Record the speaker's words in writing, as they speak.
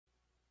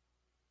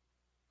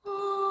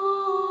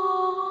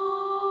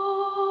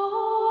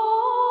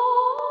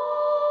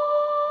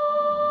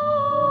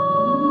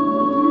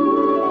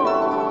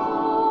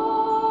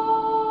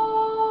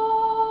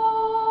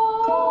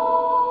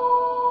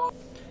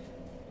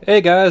Hey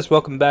guys,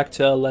 welcome back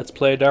to Let's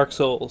Play Dark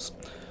Souls.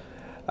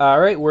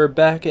 Alright, we're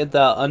back at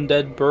the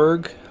Undead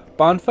Burg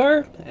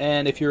bonfire,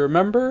 and if you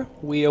remember,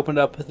 we opened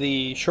up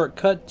the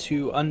shortcut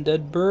to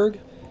Undead Burg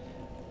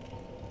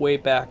way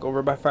back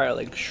over by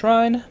Firelink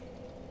Shrine,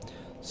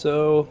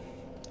 so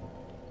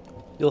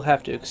you'll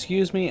have to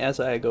excuse me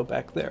as I go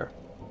back there.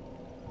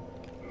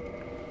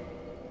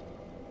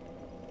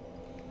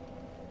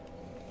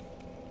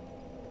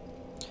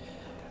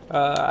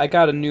 I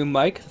got a new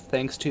mic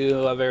thanks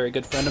to a very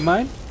good friend of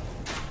mine.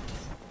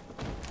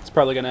 He's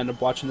probably going to end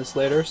up watching this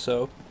later,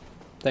 so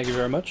thank you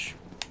very much.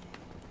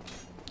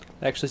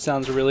 It actually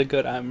sounds really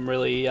good. I'm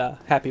really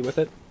happy with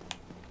it.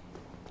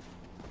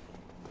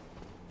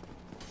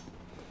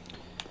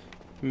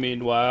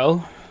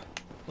 Meanwhile,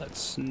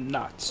 let's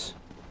not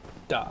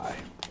die.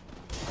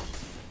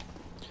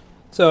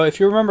 So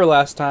if you remember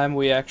last time,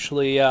 we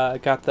actually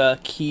got the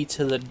key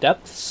to the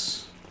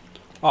depths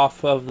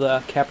off of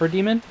the Capra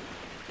Demon,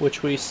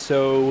 which we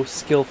so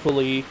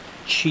skillfully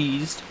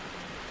cheesed.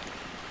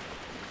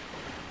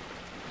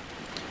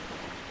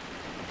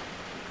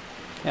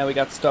 And we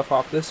got stuff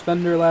off this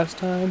vendor last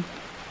time,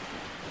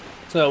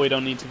 so we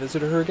don't need to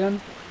visit her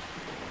again.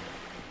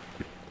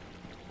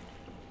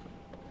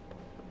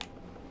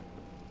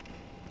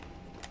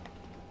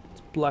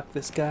 Let's block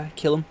this guy,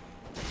 kill him.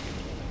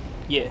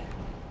 Yeah.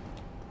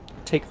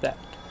 Take that.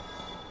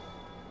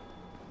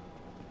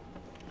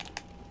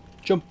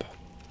 Jump.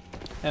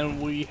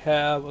 And we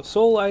have a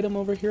soul item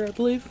over here, I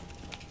believe.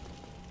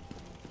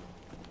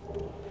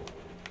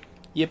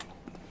 Yep.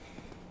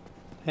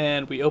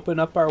 And we open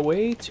up our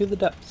way to the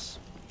depths.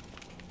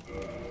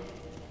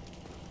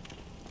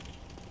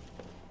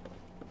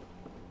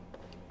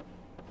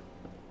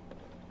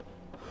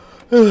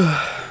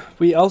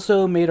 We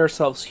also made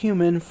ourselves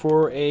human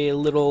for a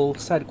little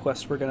side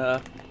quest we're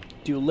gonna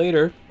do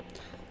later.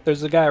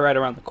 There's a guy right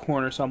around the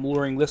corner, so I'm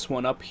luring this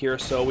one up here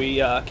so we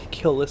can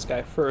kill this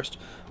guy first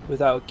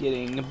without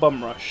getting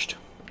bum rushed.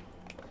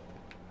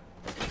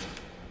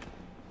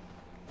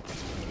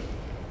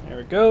 There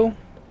we go.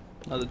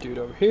 Another dude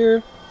over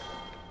here.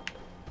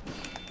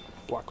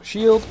 Block with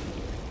shield.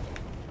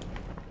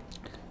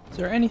 Is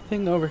there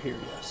anything over here?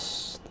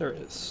 Yes, there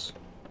is.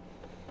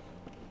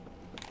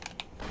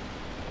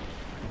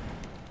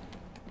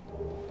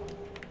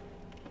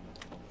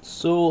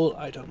 Soul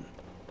item.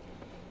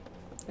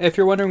 If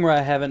you're wondering where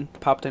I haven't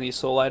popped any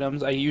soul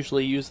items, I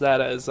usually use that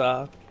as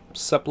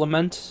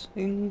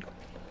supplementing.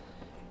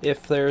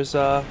 If there's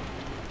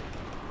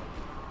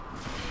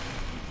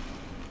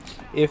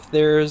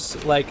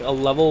like a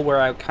level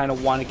where I kind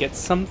of want to get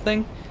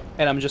something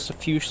and I'm just a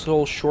few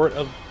souls short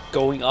of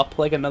going up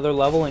like another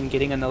level and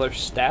getting another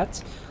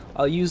stat,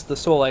 I'll use the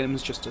soul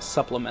items just to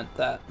supplement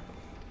that.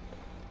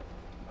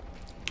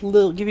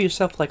 Give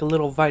yourself like a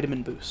little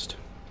vitamin boost.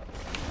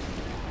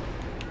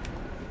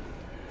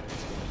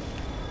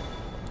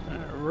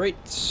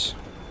 Alright.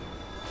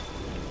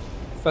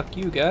 Fuck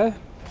you, guy.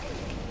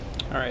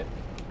 Alright.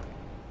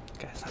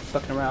 Guy's not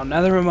fucking around,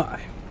 neither am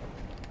I.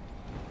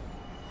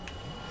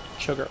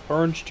 Sugar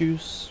orange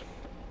juice.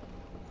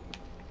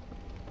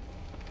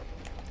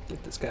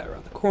 Get this guy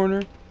around the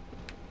corner.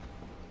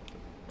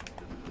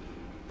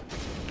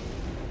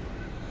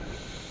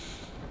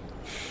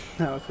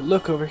 Now if we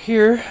look over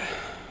here,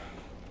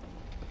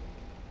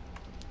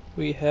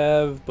 we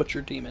have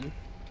Butcher Demon.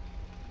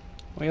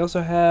 We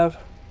also have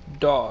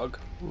Dog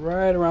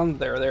right around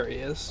there. There he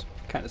is.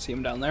 Kind of see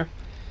him down there.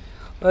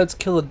 Let's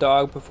kill a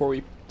dog before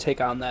we take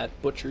on that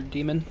Butcher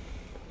Demon.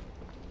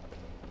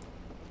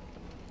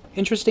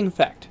 Interesting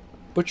fact.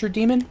 Butcher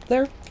Demon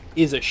there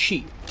is a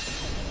she.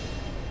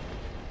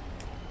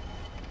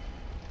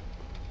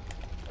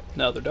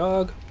 Another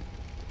dog.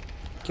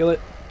 Kill it.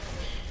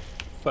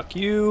 Fuck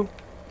you.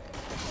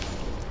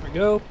 There we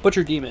go.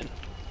 Butcher Demon.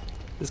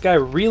 This guy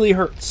really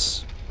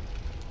hurts.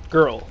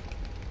 Girl.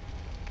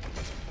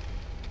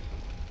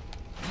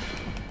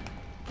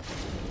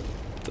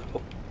 So,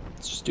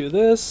 let's just do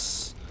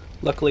this.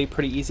 Luckily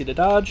pretty easy to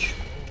dodge.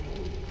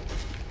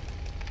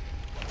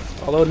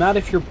 Although not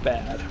if you're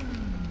bad.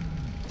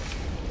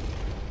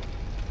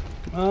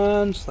 Come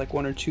on, just like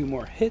one or two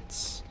more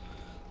hits.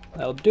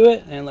 That'll do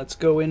it, and let's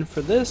go in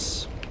for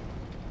this.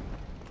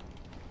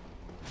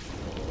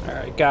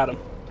 Alright, got him.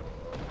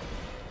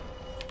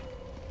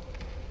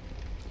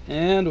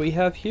 And we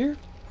have here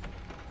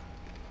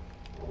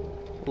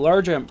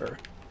Large Ember.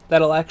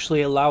 That'll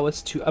actually allow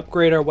us to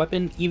upgrade our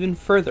weapon even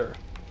further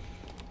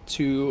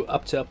to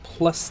up to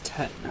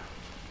 +10.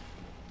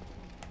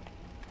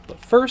 But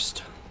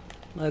first,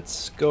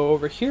 let's go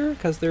over here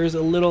because there's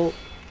a little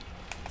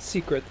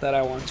secret that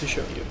I want to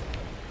show you.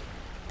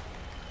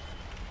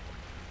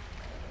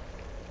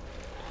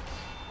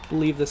 I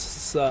believe this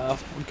is a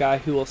guy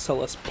who will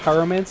sell us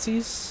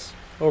pyromancies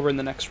over in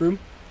the next room.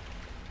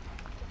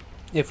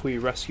 If we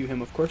rescue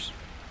him, of course.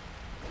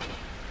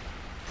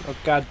 Oh,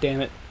 god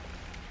damn it.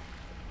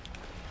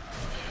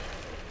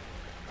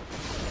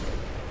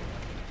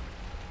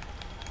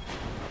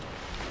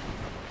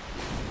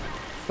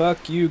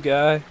 Fuck you,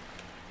 guy.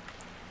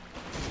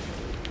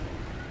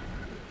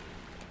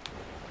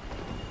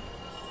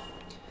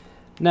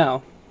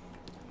 Now,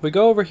 we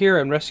go over here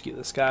and rescue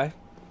this guy.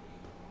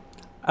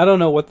 I don't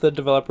know what the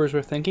developers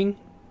were thinking,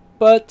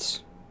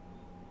 but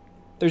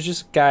there's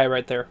just a guy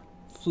right there,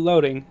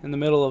 floating in the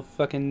middle of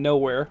fucking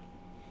nowhere.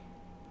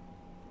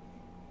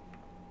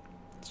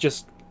 It's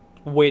just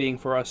waiting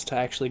for us to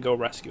actually go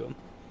rescue him.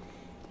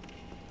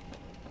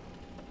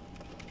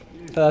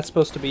 So that's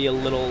supposed to be a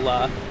little,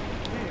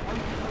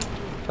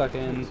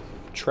 fucking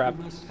trap.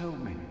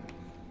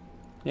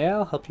 Yeah,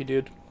 I'll help you,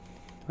 dude.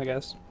 I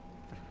guess.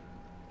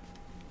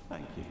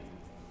 Thank you.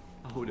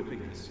 I would have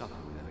been a sucker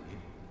without you.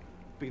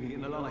 Been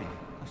eaten alive.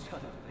 I was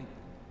trying to think.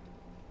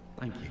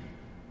 Thank you.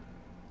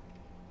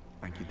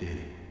 Thank you,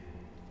 dearly.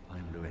 I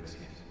am Laurentius.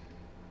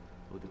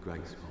 Of the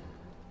Great School.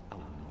 I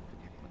will not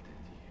forget my debt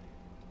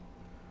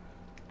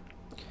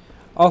to you.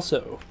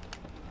 Also,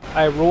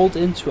 I rolled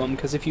into him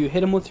because if you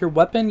hit him with your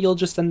weapon, you'll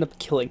just end up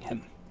killing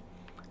him.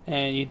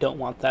 And you don't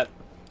want that.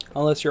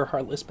 Unless you're a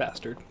heartless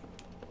bastard.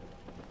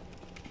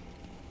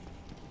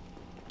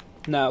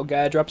 Now,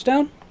 guy drops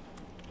down.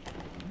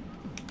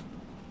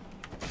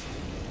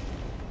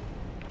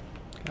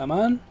 Come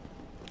on.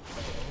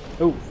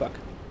 Oh, fuck.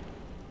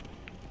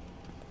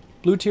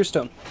 Blue tier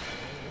stone.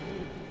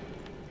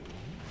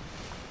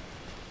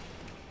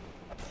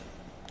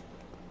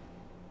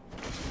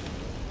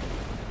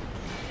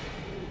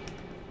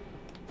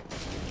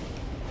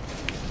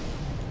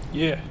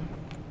 Yeah,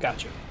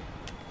 gotcha.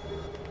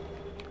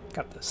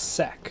 Got the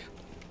sack.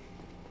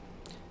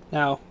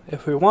 Now,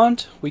 if we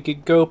want, we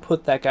could go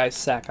put that guy's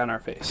sack on our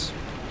face.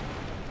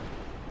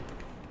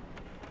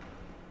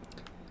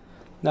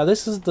 Now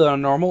this is the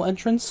normal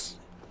entrance.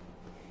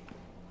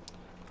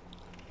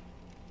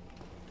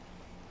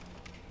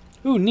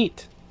 Ooh,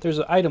 neat. There's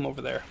an item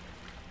over there.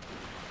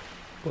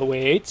 But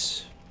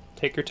wait.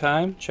 Take your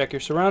time. Check your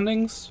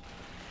surroundings.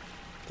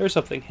 There's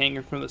something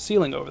hanging from the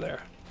ceiling over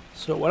there.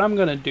 So what I'm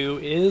gonna do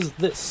is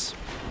this.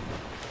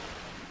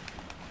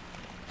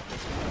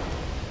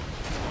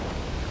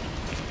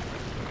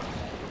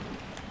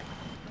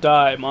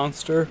 Die,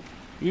 monster.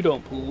 You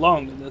don't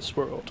belong in this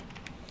world.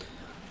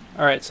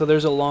 Alright, so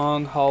there's a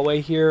long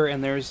hallway here,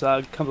 and there's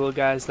a couple of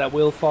guys that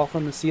will fall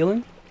from the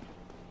ceiling.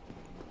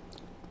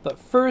 But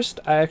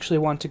first, I actually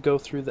want to go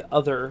through the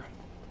other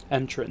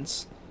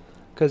entrance.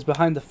 Because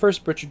behind the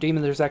first Butcher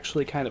Demon, there's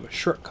actually kind of a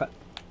shortcut.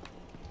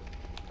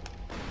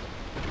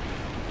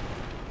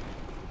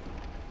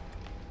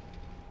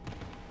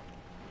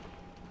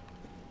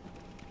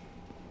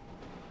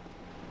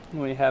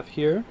 And we have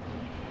here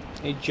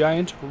a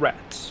giant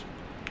rat.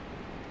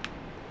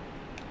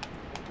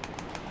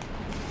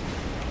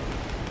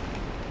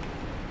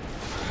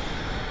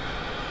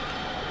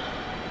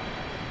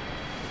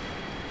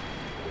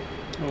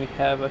 And we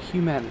have a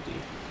humanity.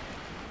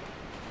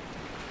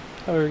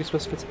 Oh, we're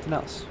supposed to get something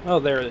else. Oh,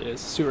 there it is.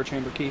 Sewer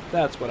chamber key.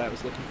 That's what I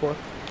was looking for.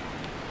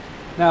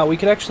 Now, we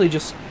could actually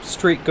just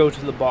straight go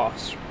to the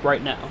boss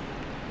right now.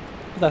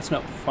 But that's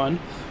no fun.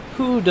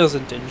 Who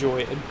doesn't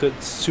enjoy a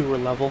good sewer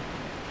level?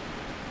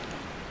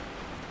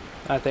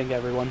 I think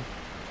everyone.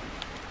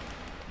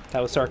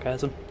 That was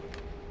sarcasm.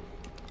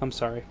 I'm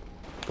sorry.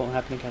 Won't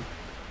happen again.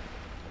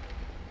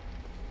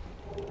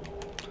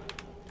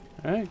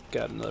 Alright,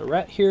 got another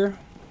rat here.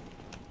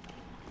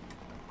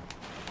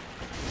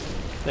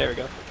 There we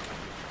go.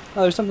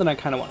 Oh, there's something I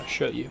kind of want to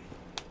show you.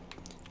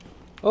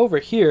 Over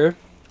here,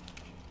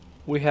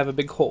 we have a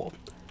big hole.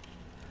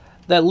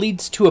 That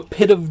leads to a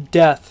pit of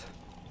death.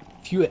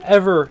 If you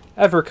ever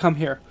come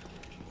here,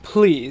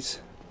 please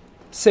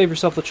save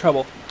yourself the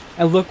trouble.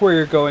 And look where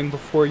you're going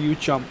before you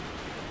jump.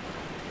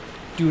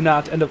 Do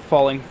not end up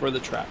falling for the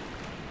trap.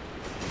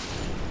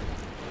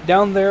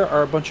 Down there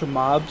are a bunch of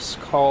mobs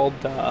called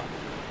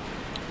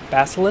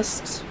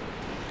basilisks.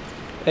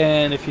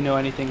 And if you know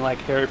anything like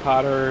Harry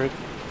Potter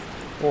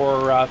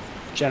or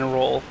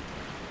general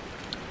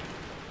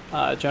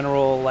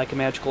like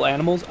magical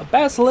animals, a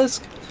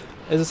basilisk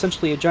is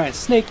essentially a giant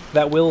snake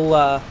that will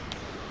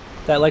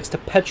that likes to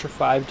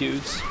petrify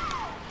dudes.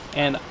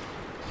 And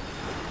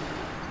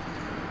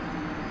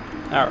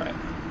alright.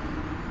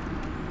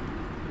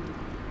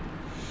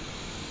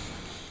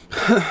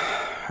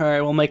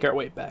 Alright, we'll make our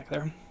way back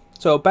there.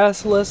 So,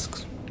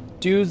 basilisks,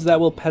 dudes that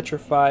will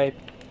petrify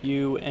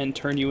you and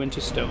turn you into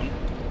stone.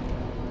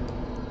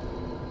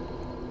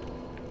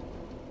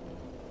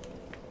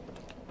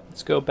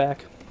 Let's go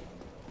back.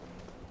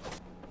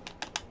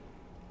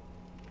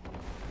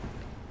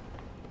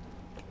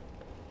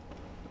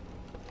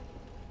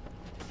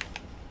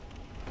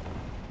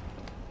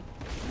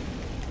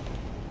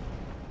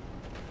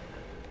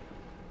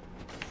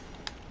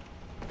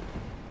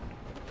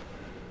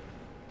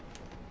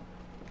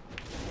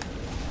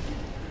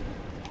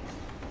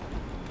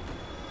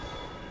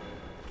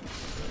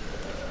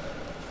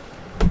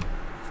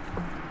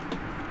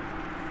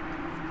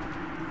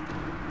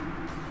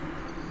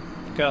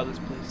 God, this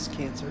place is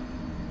cancer.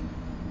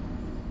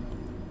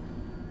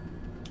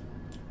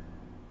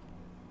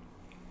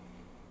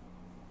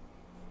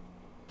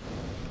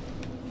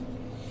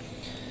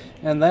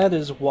 And that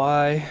is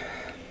why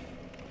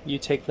you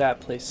take that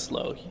place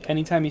slow.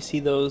 Anytime you see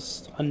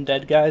those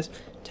undead guys,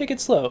 take it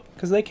slow,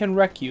 because they can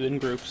wreck you in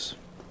groups.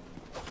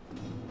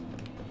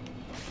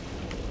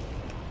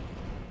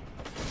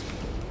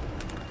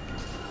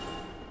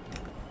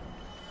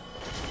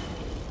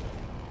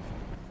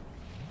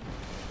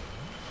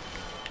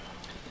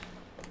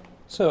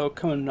 So,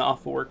 coming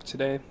off work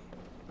today,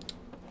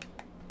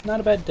 not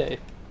a bad day.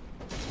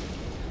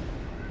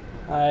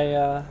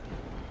 I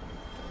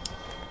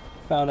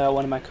found out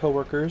one of my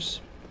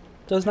coworkers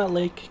does not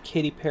like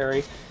Katy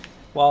Perry,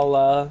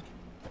 while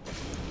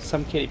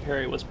some Katy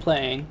Perry was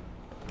playing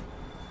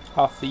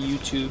off the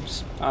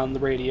YouTubes on the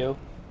radio.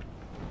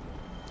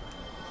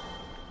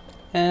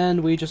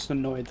 And we just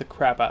annoyed the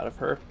crap out of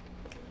her.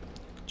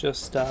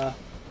 Just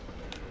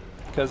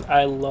because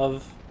I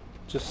love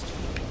just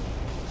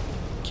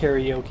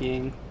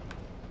karaokeing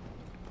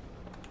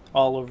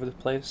all over the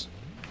place.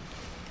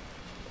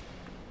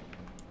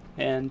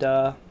 And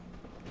I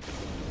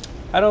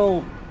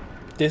don't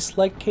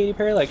dislike Katy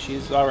Perry, like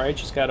she's alright,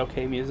 she's got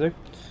okay music.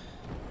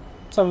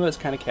 Some of it's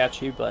kind of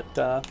catchy, but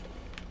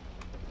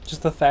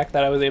just the fact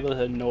that I was able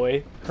to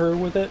annoy her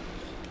with it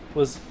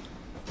was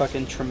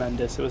fucking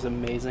tremendous. It was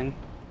amazing.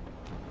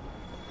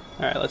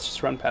 Alright, let's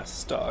just run past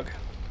this dog.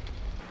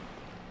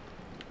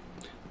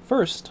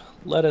 First,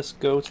 let us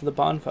go to the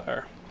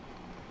bonfire.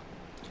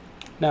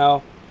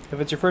 Now, if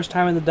it's your first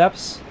time in the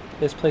depths,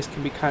 this place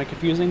can be kind of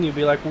confusing. You'll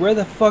be like, where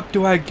the fuck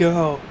do I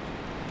go?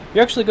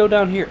 You actually go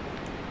down here.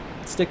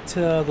 Stick to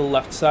the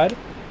left side,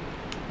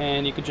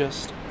 and you could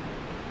just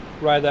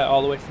ride that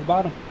all the way to the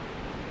bottom.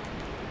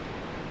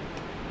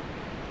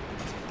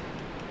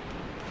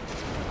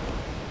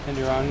 And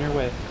you're on your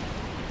way.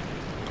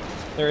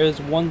 There is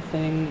one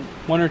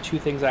or two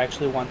things I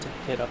actually want to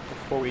hit up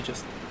before we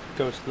just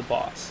go to the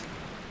boss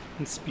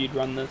and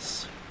speedrun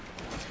this.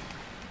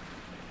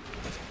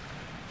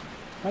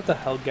 What the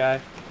hell,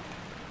 guy?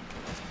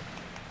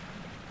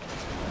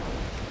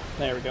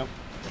 There we go.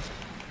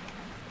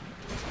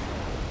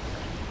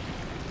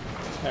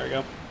 There we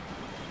go.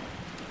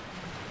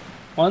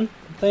 One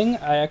thing,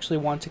 I actually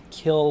want to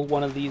kill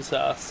one of these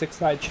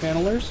six-eyed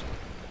channelers.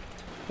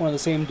 One of the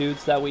same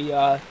dudes that we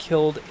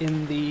killed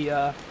in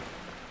the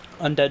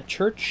undead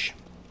church.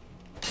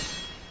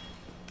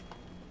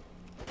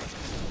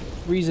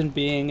 Reason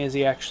being is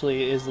he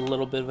actually is a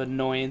little bit of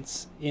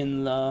annoyance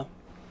in the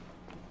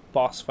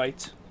boss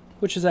fight,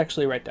 which is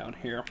actually right down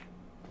here.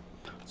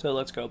 So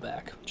let's go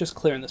back. Just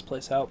clearing this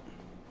place out.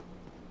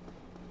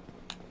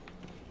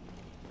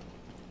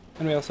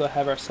 And we also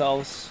have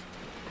ourselves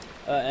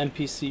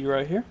NPC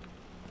right here.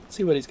 Let's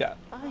see what he's got.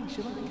 Aye,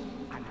 shall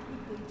I?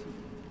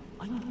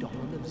 I'm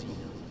Donald of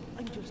Xena.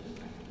 I'm just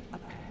a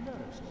peddler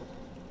of sorts.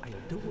 I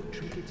adore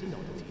trinkets and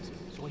oddities,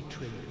 so I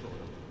trade for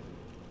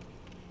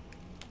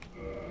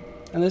them.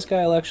 And this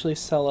guy will actually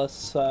sell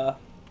us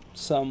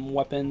some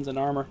weapons and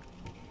armor.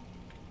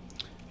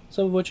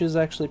 Some of which is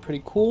actually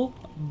pretty cool,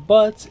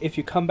 but if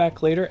you come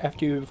back later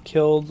after you've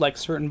killed like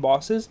certain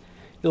bosses,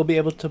 you'll be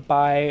able to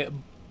buy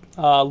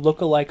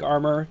look-alike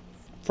armor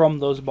from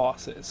those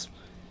bosses.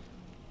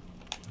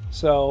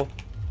 So,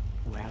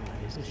 well,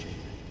 that is a shame,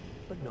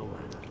 but no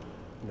matter.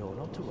 No,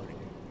 not to worry.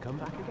 Come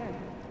back again.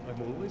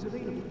 I'm always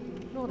available.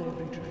 Not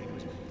every trade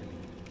was meant to be.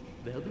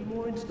 There'll be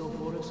more in store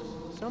for us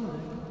someday,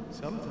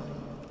 sometime.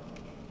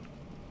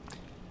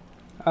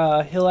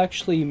 He'll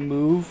actually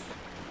move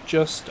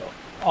just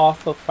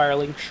off of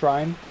Firelink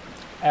Shrine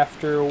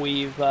after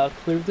we've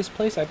cleared this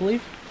place, I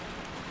believe.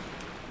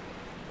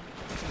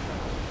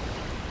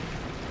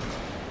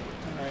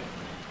 Alright,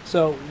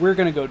 so we're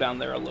going to go down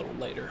there a little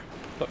later.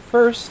 But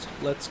first,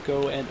 let's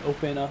go and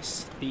open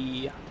us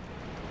the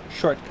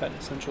shortcut,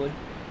 essentially.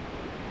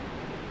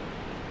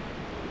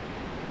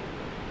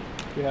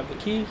 Do we have the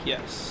key?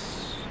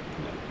 Yes.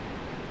 No.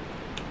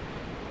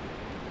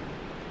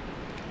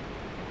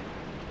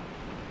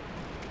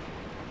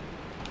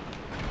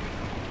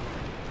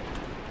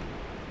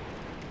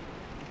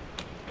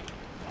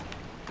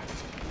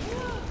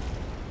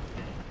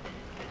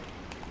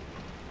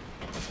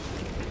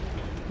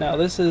 Now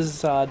this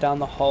is down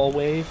the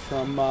hallway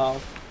from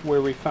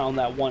where we found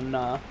that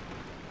one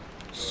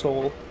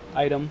soul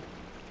item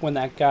when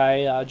that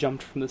guy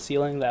jumped from the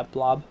ceiling, that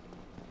blob.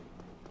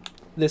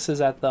 This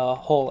is at the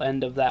whole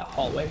end of that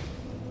hallway.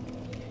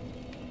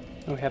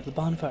 And we have the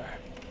bonfire.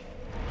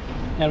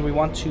 And we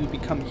want to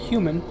become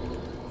human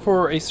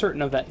for a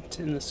certain event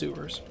in the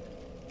sewers.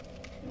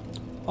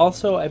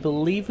 Also, I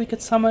believe we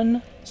could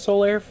summon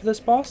Soul Air for this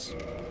boss.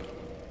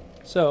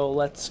 So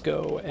let's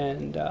go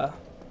and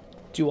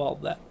do all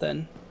of that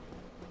then.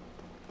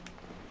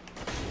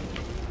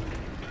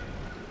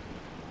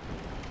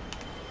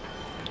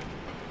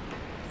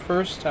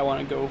 First, I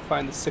want to go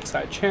find the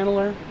six-eyed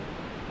channeler.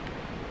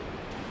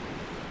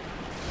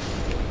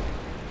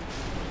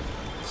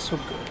 So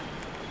good.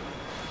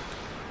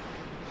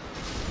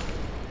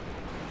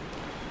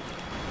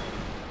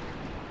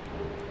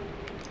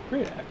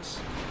 Great axe.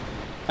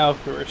 Now,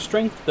 if we were a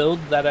strength build,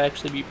 that'd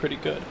actually be pretty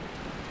good.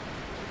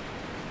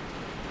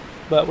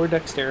 But we're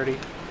dexterity.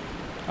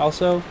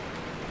 Also,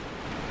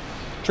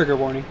 trigger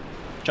warning,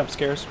 jump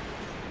scares.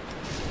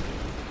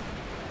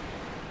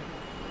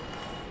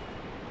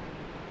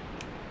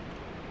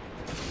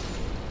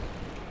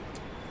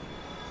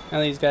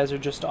 And these guys are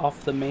just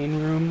off the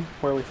main room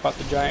where we fought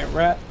the giant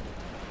rat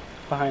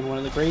behind one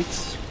of the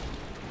grates.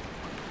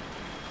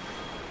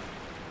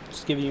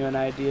 Just giving you an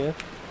idea.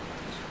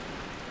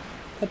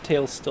 That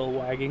tail's still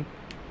wagging.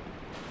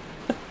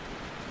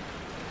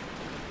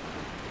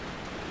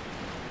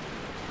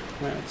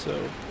 Alright,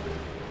 so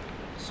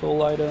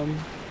soul item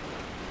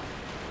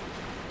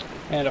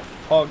and a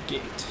fog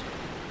gate.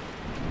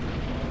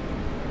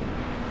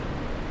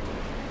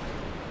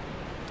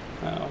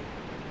 Oh.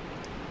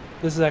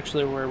 This is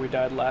actually where we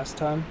died last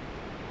time.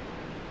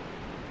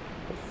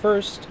 But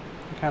first,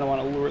 I kind of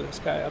want to lure this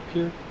guy up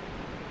here.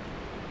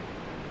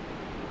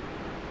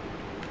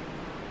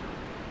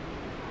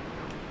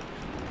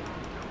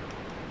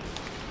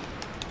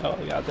 Oh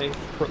my god, they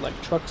hurt like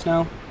trucks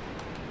now.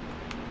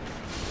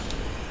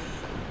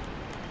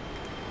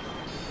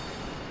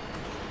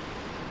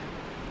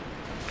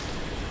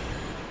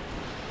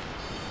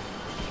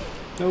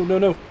 No, no,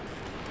 no.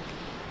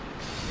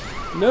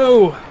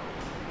 No!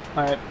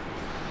 Alright.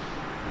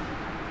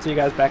 See you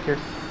guys back here.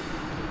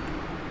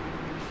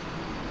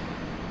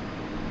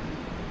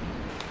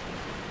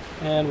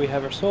 And we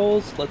have our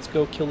souls. Let's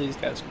go kill these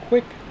guys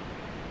quick.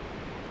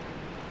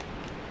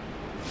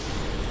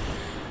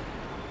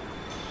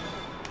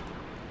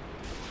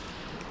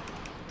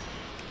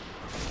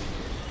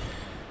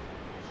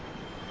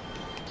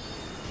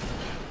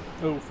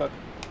 Oh, fuck.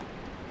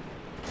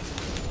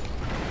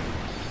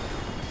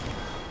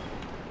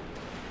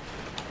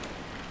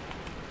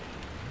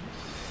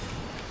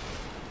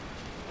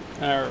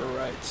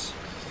 Alright.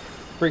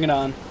 Bring it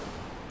on.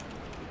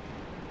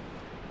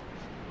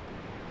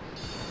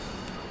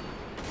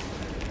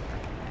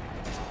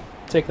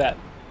 Take that.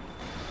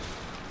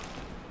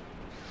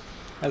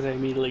 As I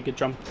immediately get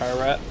jumped by a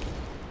rat.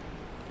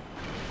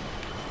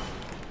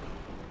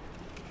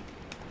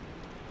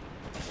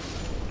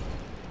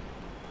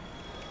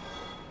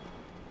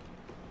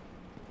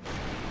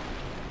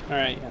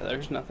 Alright, yeah,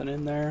 there's nothing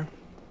in there.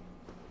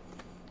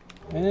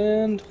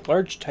 And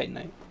large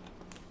titanite.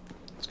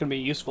 It's going to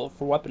be useful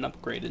for weapon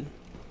upgraded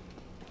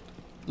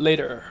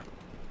later.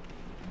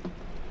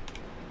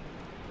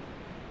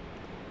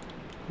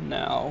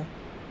 Now,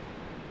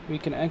 we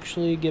can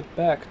actually get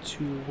back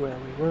to where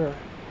we were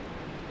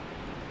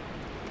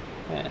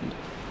and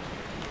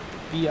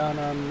be on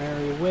our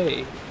merry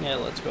way. Yeah,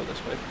 let's go this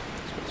way.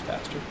 This goes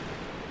faster.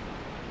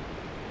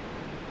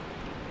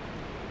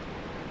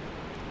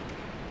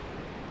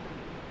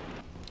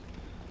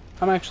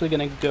 I'm actually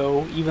going to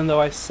go, even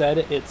though I said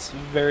it's a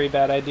very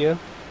bad idea,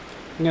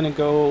 I'm going to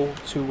go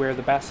to where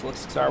the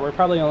basilisks are. We're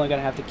probably only going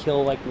to have to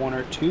kill like one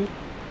or two,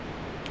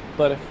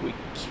 but if we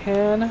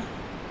can,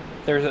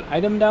 there's an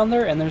item down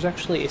there, and there's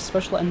actually a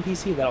special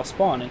NPC that'll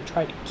spawn and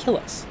try to kill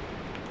us.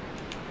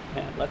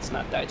 And let's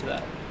not die to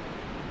that.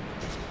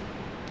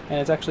 And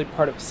it's actually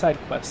part of a side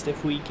quest.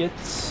 If we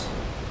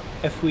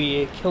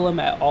kill him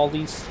at all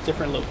these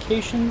different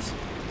locations,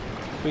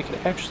 we could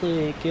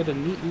actually get a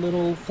neat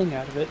little thing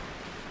out of it.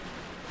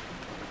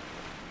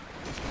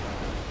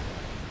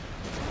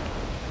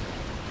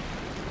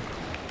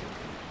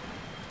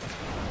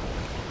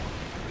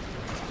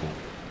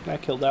 I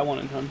killed that one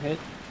in one hit.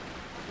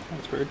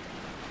 That's weird.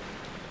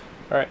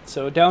 Alright,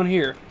 so down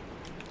here.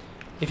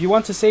 If you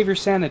want to save your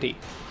sanity,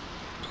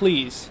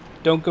 please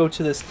don't go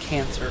to this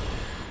cancer.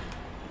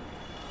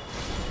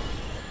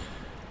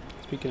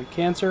 Speaking of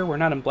cancer, we're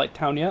not in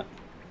Blighttown yet.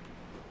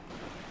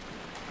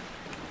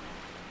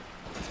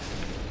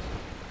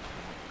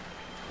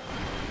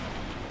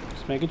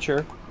 Just making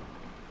sure.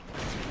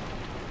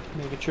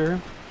 Making sure.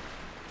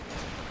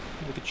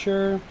 Making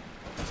sure.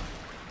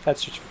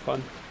 That's just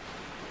fun.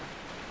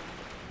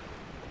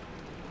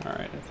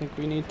 Alright, I think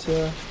we need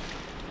to...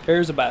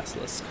 There's a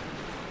basilisk.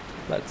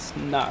 Let's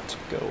not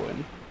go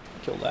and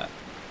kill that.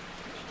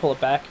 Pull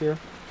it back here.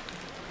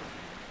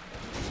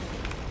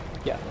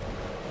 Yeah.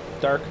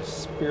 Dark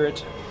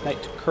Spirit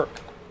Knight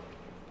Kirk.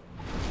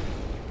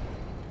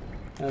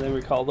 And then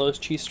we call those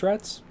cheese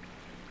strats.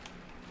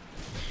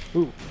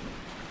 Ooh.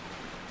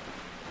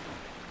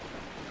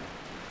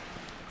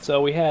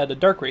 So we had a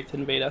Dark Wraith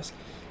invade us.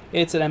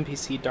 It's an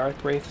NPC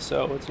Dark Wraith,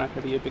 so it's not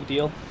going to be a big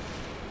deal.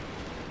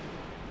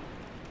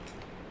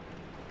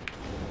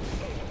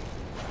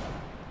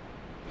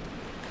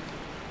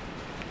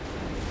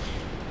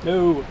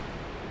 No!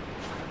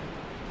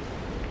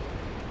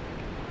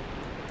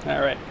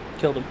 Alright,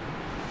 killed him.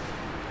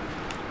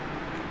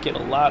 Get a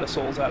lot of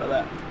souls out of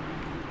that.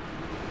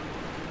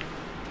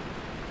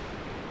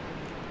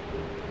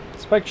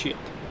 Spike shield.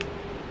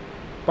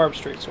 Barbed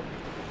straight sword.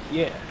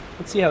 Yeah,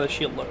 let's see how the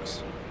shield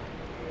looks.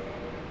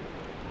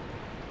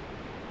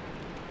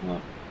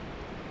 Well,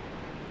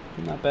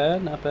 not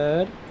bad, not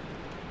bad.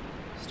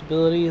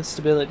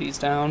 Stability's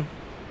down.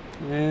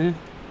 Eh.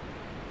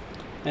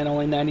 And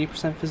only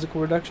 90% physical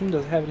reduction.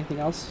 Does it have anything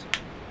else?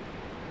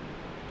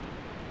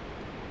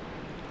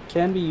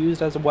 Can be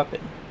used as a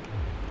weapon.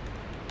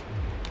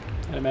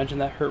 I imagine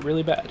that hurt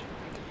really bad.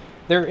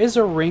 There is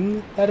a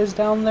ring that is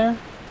down there,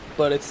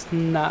 but it's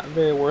not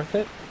very worth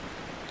it.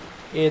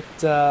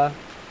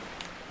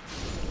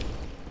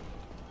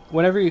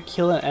 whenever you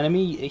kill an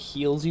enemy, it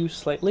heals you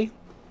slightly.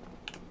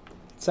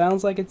 It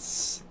sounds like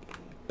it's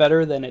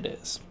better than it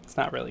is. It's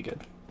not really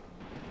good.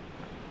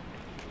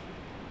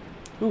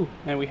 Ooh,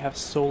 and we have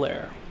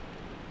Solaire.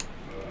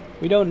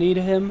 We don't need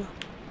him,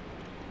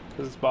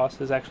 because this boss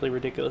is actually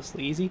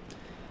ridiculously easy.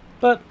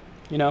 But,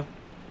 you know,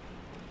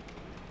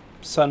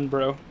 Sun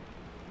Bro.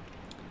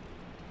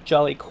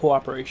 Jolly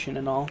cooperation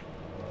and all.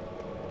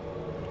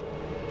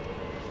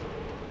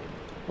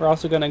 We're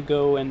also going to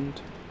go and...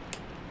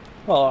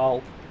 well,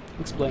 I'll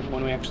explain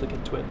when we actually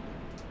get to it.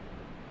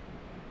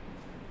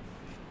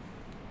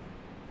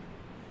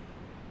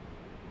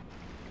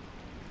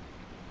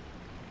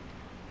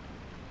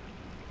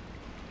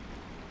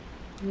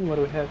 What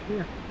do we have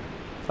here?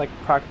 It's like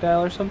a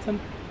crocodile or something?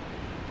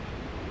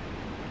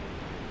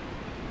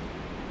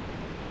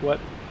 What?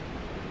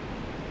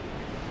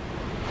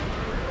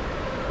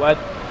 What?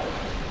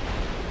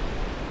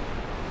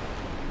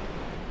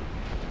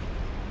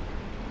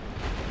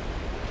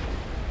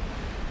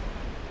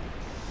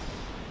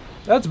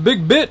 That's a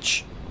big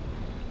bitch!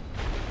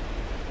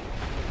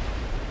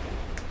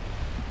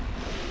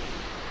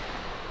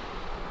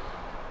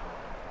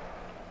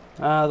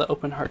 Ah, the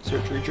open heart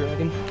surgery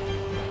dragon.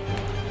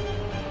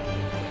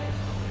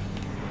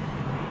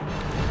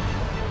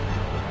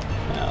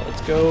 Now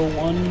let's go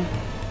 1,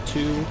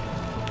 2.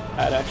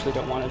 I actually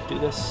don't want to do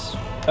this.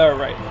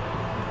 Alright.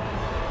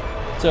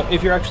 So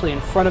if you're actually in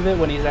front of it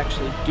when he's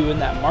actually doing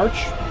that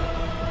march,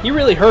 he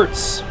really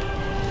hurts.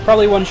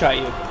 Probably one-shot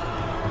you.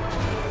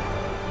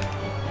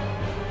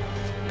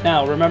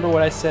 Now, remember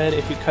what I said,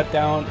 if you cut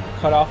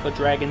off a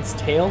dragon's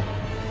tail,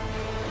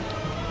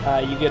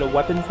 you get a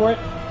weapon for it?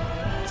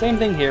 Same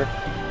thing here.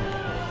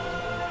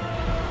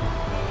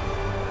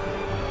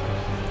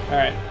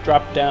 Alright,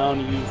 drop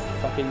down, you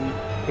fucking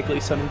piggly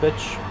son of a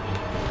bitch.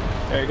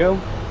 There you go.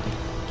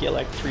 Get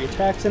like 3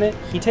 attacks in it.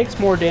 He takes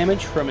more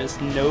damage from his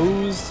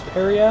nose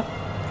area,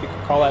 if you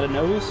could call that a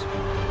nose.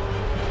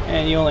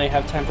 And you only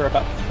have time for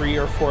about 3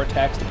 or 4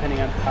 attacks, depending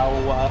on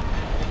how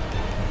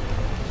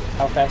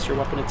fast your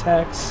weapon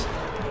attacks,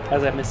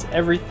 as I miss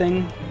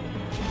everything.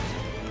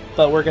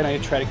 But we're gonna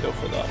try to go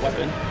for the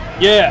weapon.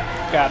 Yeah!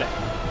 Got it.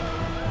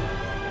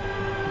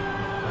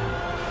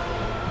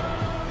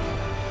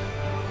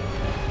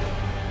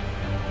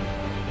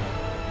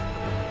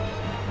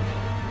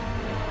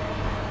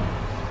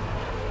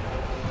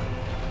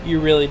 You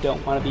really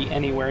don't want to be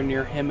anywhere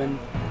near him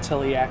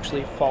until he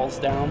actually falls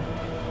down.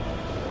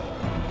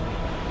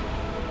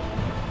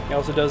 He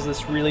also does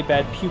this really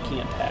bad puking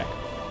attack.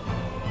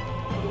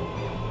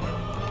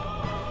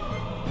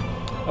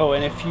 Oh,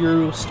 and if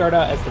you start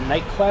out as the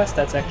Knight class,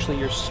 that's actually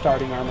your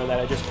starting armor that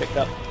I just picked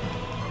up.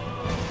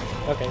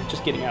 Okay,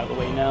 just getting out of the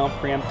way now,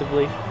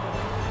 preemptively.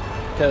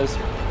 Because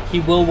he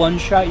will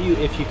one-shot you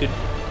if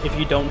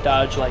you don't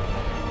dodge, like,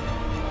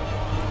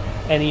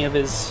 any of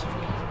his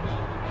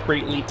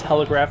greatly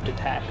telegraphed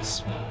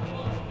attacks.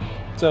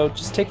 So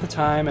just take the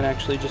time and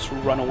actually just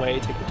run away,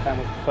 take your time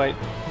with the fight.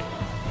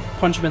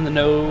 Punch him in the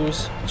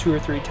nose 2 or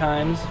 3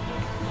 times.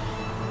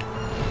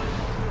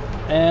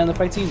 And the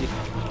fight's easy.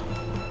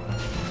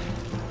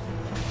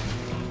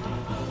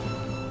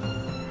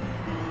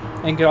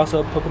 And you can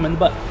also poke him in the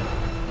butt.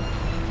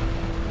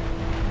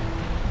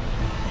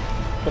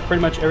 But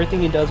pretty much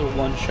everything he does will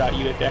one-shot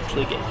you if you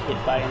actually get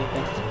hit by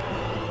anything.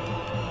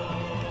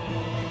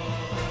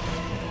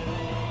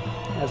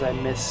 As I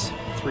miss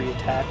 3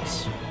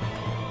 attacks.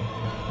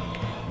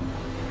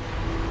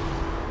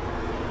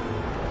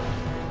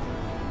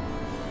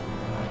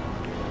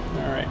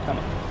 Alright, come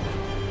on.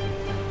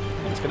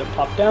 And it's gonna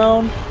pop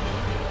down.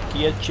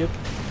 Get you.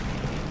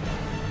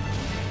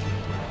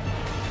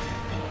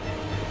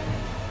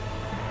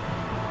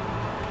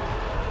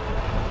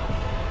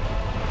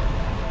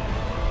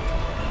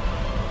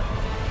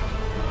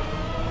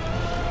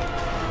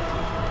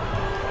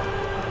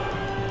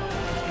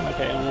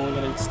 Okay, I'm only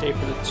going to stay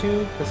for the 2,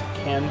 because it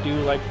can do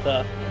like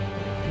the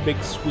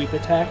big sweep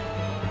attack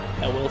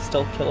that will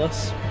still kill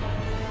us.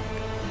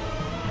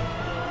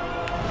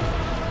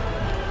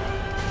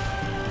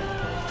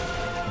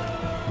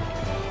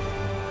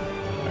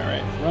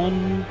 Alright,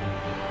 run.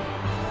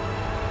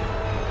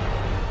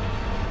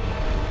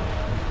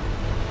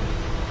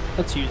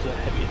 Let's use a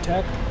heavy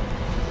attack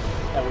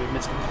that we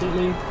missed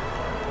completely.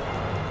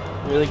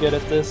 Really good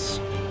at this.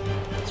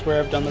 I swear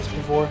I've done this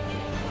before.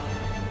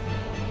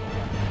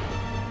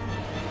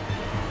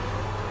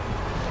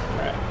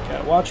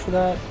 Watch for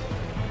that.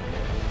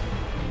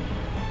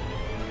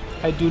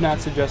 I do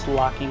not suggest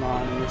locking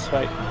on in this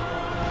fight.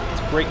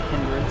 It's a great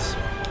hindrance.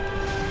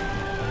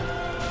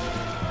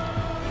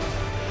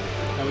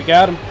 And we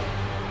got him.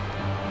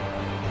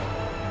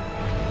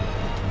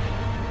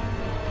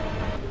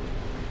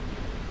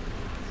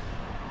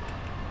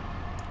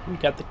 We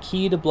got the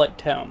key to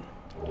Blighttown.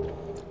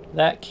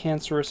 That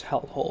cancerous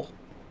hellhole.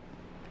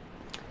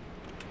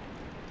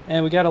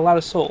 And we got a lot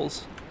of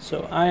souls.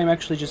 So I am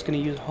actually just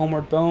going to use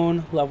Homeward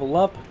Bone, level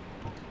up,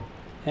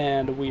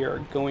 and we are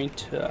going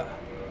to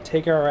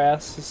take our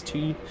asses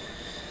to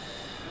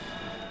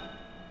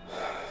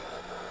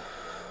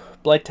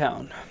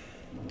Blighttown.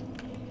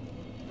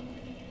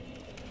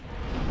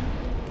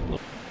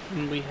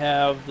 And we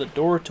have the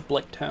door to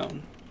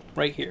Blighttown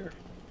right here.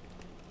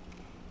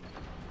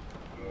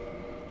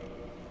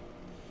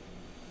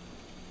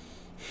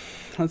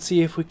 Let's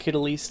see if we could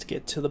at least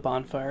get to the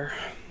bonfire.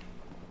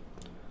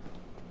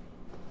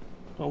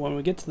 Well, when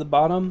we get to the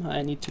bottom,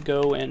 I need to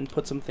go and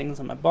put some things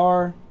on my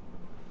bar.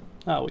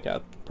 Oh, we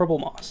got purple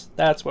moss.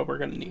 That's what we're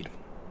going to need.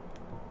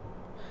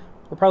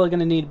 We're probably going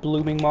to need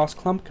blooming moss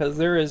clump, because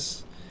there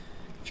is,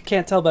 if you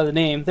can't tell by the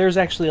name, there's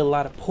actually a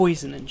lot of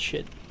poison and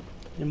shit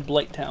in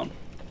Blighttown.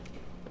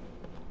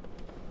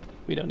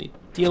 We don't need to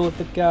deal with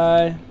the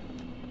guy.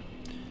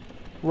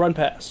 Run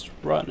past.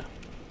 Run.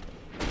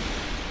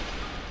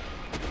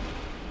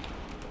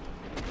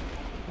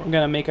 We're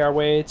going to make our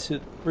way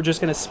to, we're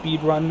just going to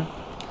speed run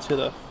to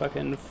the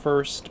fucking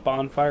first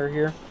bonfire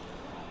here,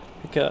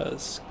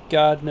 because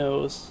God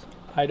knows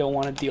I don't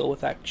want to deal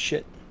with that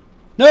shit.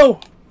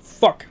 No!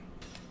 Fuck!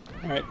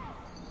 Alright.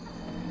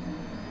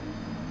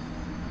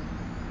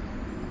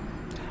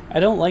 I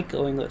don't like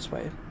going this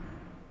way.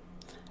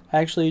 I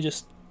actually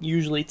just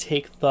usually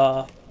take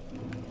the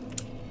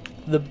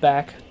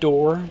back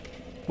door,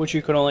 which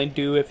you can only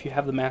do if you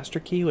have the master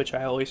key, which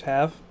I always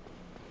have.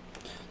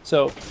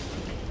 So,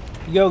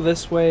 you go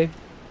this way,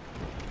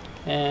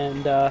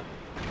 and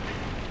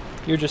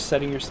you're just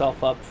setting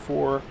yourself up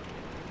for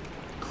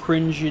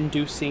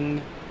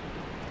cringe-inducing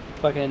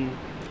fucking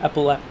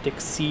epileptic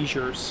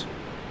seizures.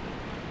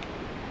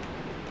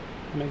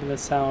 I'm making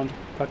this sound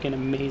fucking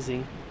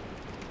amazing.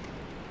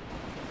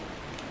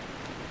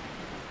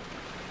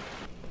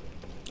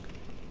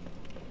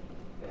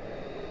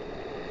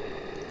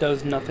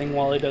 Does nothing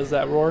while he does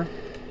that roar.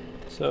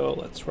 So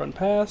let's run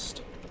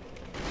past.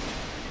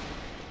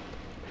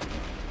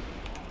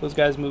 Those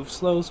guys move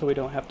slow, so we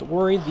don't have to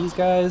worry. These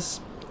guys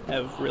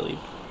have really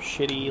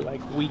shitty,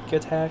 like, weak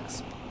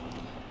attacks.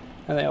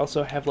 And they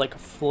also have, like, a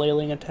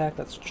flailing attack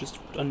that's just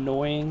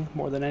annoying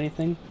more than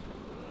anything.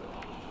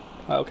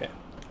 Okay,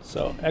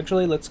 so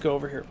actually, let's go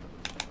over here.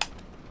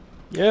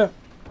 Yeah!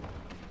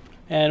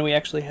 And we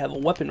actually have a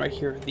weapon right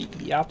here, the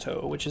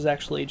Iato, which is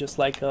actually just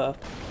like a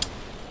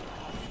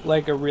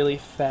really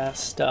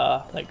fast,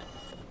 like,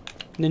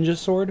 ninja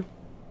sword.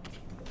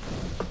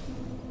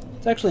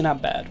 It's actually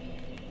not bad.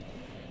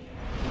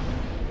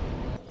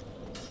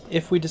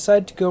 If we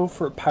decide to go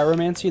for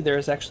pyromancy, there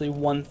is actually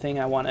one thing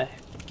I want to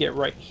get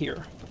right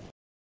here.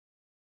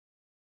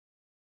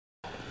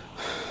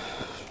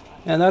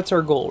 And that's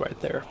our goal right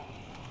there.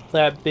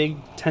 That big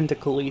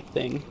tentacle-y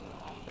thing.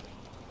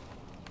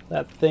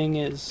 That thing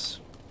is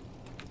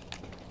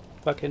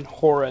fucking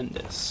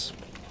horrendous.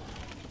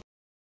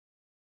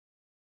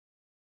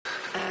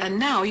 And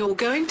now you're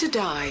going to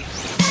die.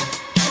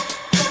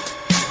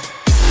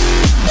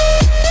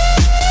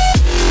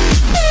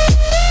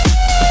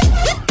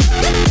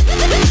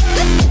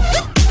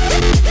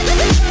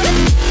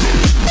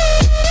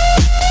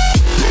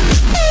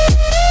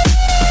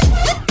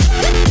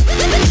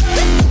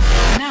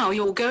 Now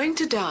you're going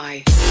to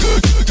die.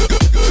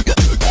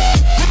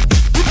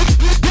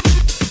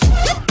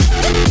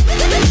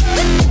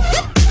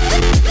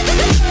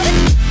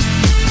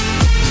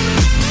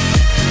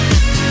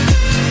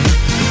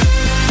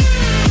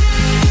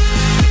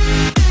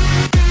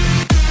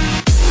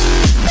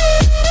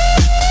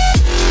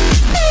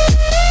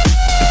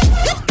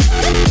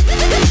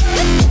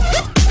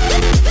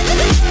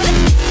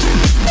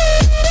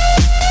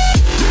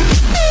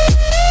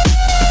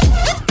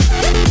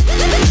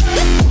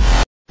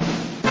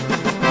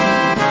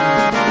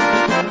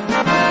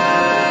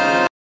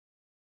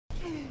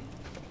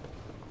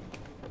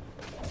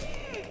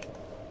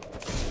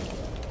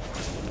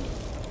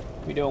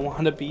 We don't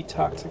want to be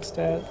toxic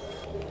stat.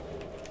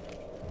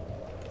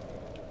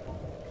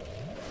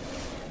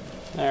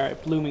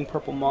 Alright, blooming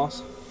purple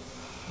moss.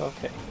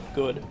 Okay,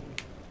 good.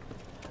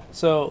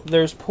 So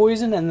there's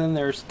poison and then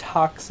there's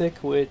toxic,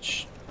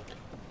 which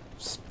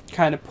is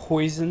kind of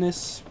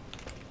poisonous.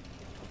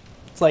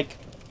 It's like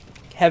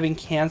having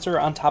cancer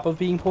on top of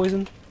being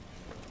poisoned.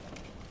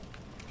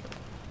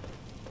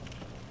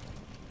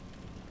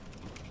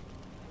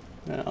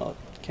 Now,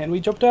 can we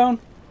jump down?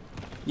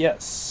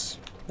 Yes.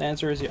 The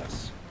answer is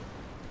yes.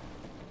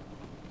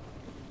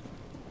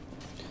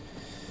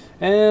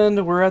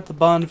 And we're at the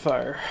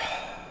bonfire.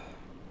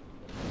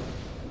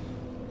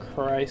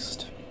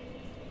 Christ.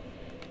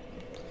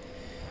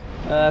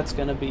 That's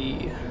gonna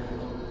be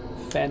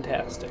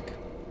fantastic.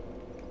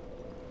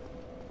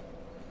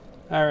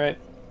 Alright,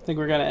 I think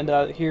we're gonna end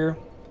out here.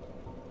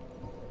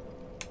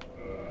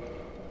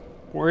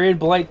 We're in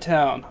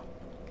Blighttown.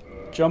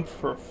 Jump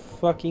for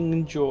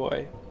fucking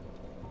joy.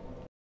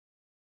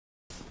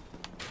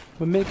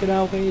 We're making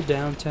our way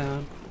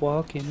downtown,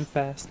 walking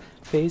fast,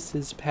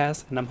 faces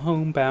pass, and I'm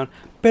homebound.